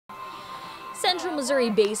Central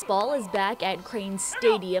Missouri baseball is back at Crane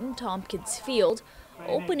Stadium, Tompkins Field,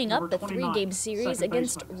 opening up the three-game series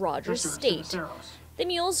against Rogers State. The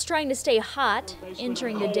Mules trying to stay hot,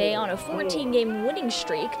 entering the day on a 14-game winning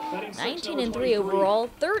streak, 19-3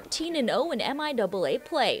 overall, 13-0 in MIAA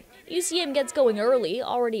play. UCM gets going early,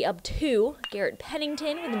 already up 2. Garrett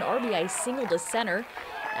Pennington with an RBI single to center.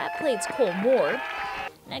 That plates Cole Moore.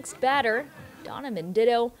 Next batter, Donovan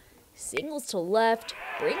Ditto, singles to left,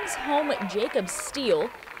 brings home Jacob Steele.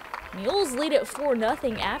 Mules lead at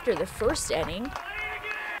 4-0 after the first inning.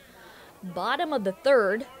 Bottom of the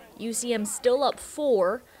third, UCM still up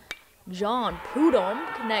 4. John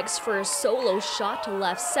Prudhomme connects for a solo shot to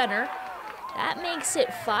left center. That makes it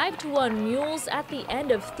 5-1 Mules at the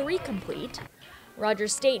end of 3 complete.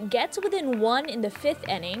 Rogers State gets within 1 in the 5th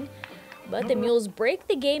inning, but the Mules break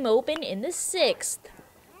the game open in the 6th.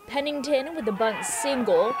 Pennington with the bunt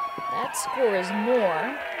single. That scores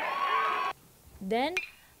more. Then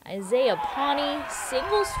Isaiah Pawnee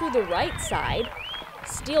singles through the right side.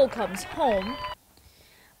 Steele comes home.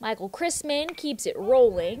 Michael Chrisman keeps it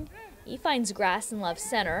rolling. He finds grass in left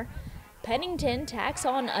center. Pennington tacks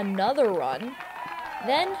on another run.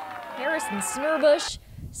 Then Harrison Snurbush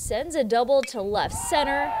sends a double to left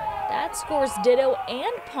center. That scores Ditto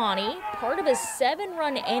and Pawnee, part of a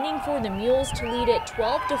 7-run inning for the Mules to lead it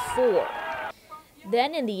 12-4.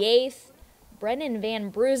 Then in the 8th, Brennan Van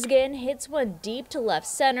Brusgen hits one deep to left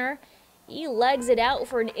center. He legs it out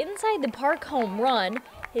for an inside-the-park home run,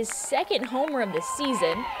 his 2nd homer of the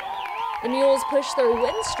season. The Mules push their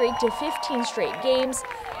win streak to 15 straight games,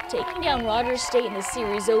 taking down Rogers State in the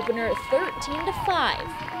series opener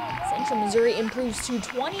 13-5. Central Missouri improves to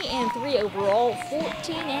 20-3 overall,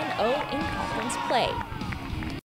 14-0 in conference play.